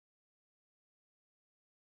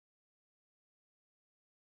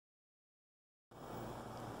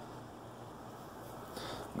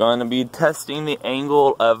Going to be testing the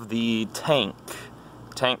angle of the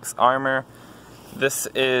tank's armor. This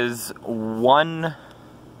is one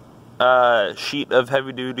sheet of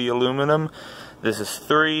heavy-duty aluminum. This is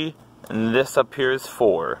 3, and this up here is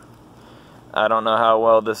 4. I don't know how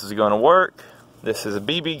well this is going to work. This is a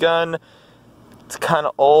BB gun. It's kind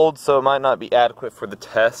of old, so it might not be adequate for the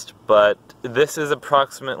test, but this is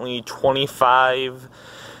approximately 25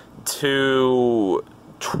 to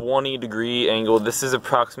 20 degree angle. This is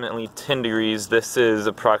approximately 10 degrees. This is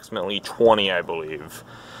approximately 20, I believe.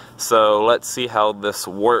 So let's see how this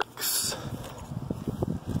works.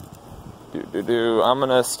 I'm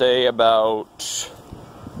gonna stay about,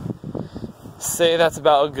 say that's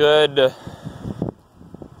about a good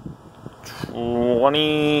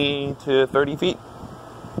 20 to 30 feet.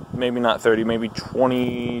 Maybe not 30, maybe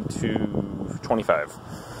 20 to 25.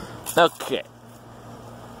 Okay.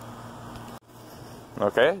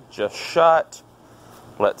 Okay, just shot.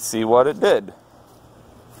 Let's see what it did.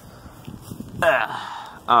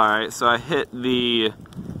 Alright, so I hit the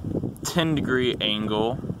 10 degree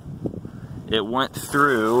angle. It went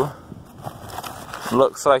through.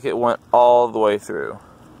 Looks like it went all the way through.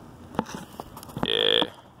 Yeah,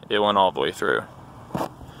 it went all the way through.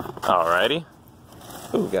 Alrighty.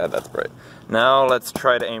 Oh god, that's bright. Now let's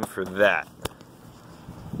try to aim for that.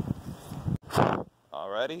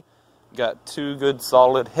 Alrighty. Got 2 good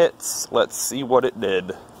solid hits. Let's see what it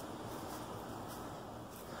did.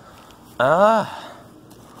 Oh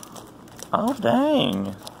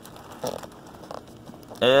dang.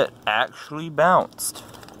 It actually bounced.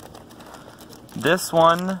 This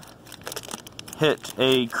one hit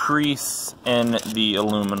a crease in the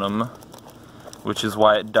aluminum, which is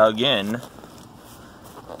why it dug in.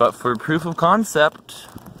 But for proof of concept,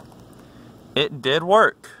 it did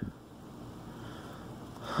work.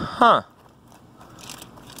 Huh.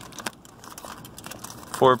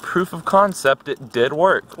 For proof of concept, it did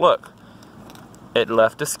work. Look. It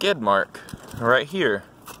left a skid mark right here.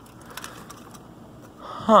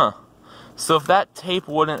 Huh. So if that tape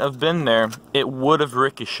wouldn't have been there, it would have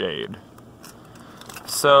ricocheted.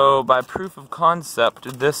 So by proof of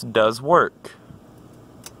concept, this does work.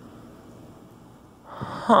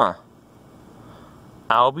 Huh.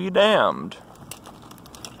 I'll be damned.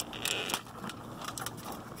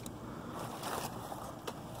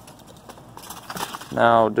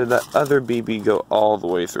 Now, did that other BB go all the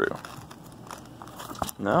way through?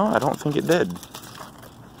 No, I don't think it did.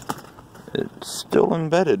 It's still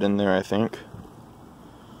embedded in there, I think.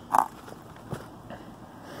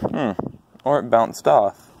 Or it bounced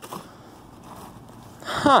off.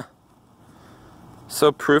 Huh.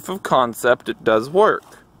 So proof of concept, it does work.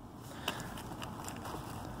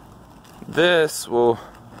 This will...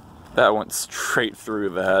 That went straight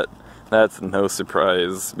through that. That's no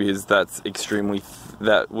surprise, because that's extremely...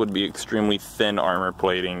 That would be extremely thin armor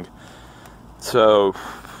plating. So,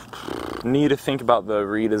 need to think about the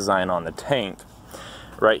redesign on the tank.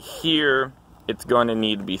 Right here, it's going to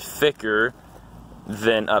need to be thicker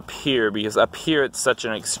than up here, because up here it's such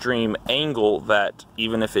an extreme angle that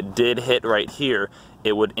even if it did hit right here,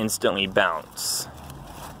 it would instantly bounce.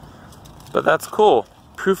 But that's cool.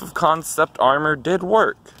 Proof of concept armor did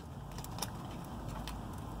work.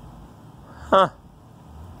 Huh.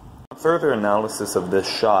 Further analysis of this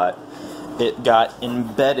shot, it got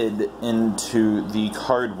embedded into the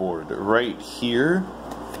cardboard. Right here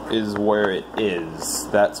is where it is.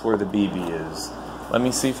 That's where the BB is. Let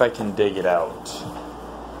me see if I can dig it out.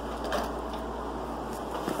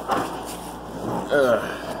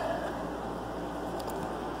 Alright.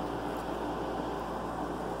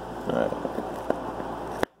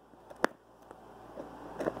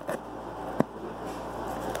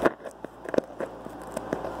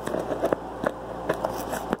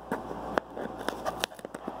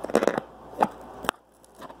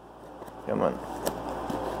 Come on.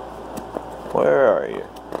 Where are you?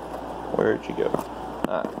 Where'd you go?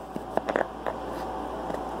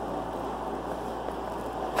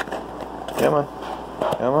 Come on.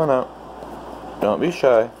 Come on out. Don't be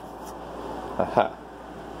shy. Haha.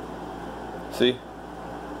 See?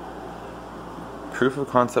 Proof of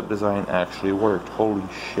concept design actually worked. Holy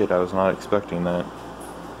shit, I was not expecting that.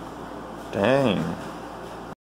 Dang.